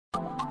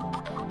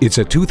It's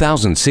a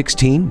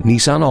 2016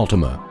 Nissan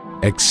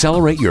Altima.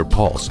 Accelerate your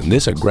pulse in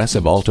this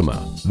aggressive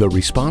Altima. The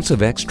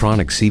responsive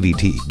Xtronic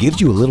CVT gives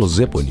you a little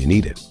zip when you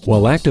need it,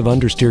 while active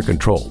understeer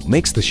control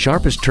makes the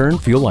sharpest turn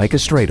feel like a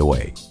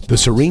straightaway. The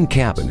serene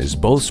cabin is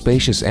both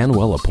spacious and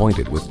well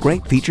appointed with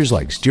great features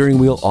like steering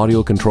wheel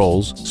audio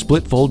controls,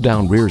 split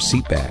fold-down rear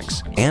seat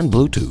backs, and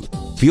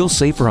Bluetooth. Feel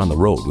safer on the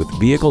road with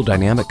vehicle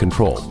dynamic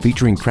control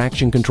featuring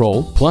traction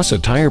control, plus a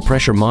tire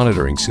pressure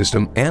monitoring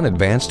system and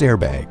advanced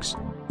airbags.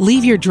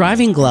 Leave your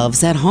driving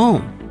gloves at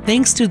home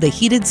thanks to the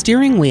heated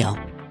steering wheel.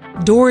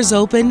 Doors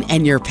open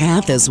and your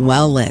path is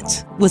well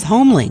lit with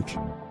HomeLink.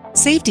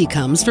 Safety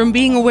comes from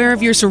being aware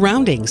of your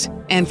surroundings,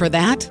 and for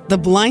that, the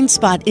blind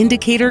spot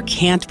indicator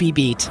can't be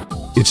beat.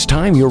 It's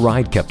time your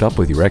ride kept up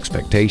with your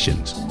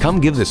expectations.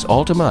 Come give this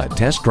Altima a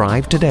test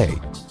drive today.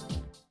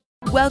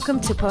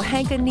 Welcome to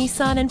Pohanka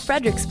Nissan in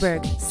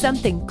Fredericksburg.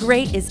 Something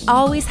great is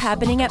always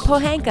happening at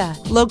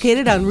Pohanka.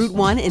 Located on Route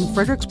 1 in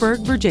Fredericksburg,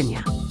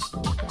 Virginia.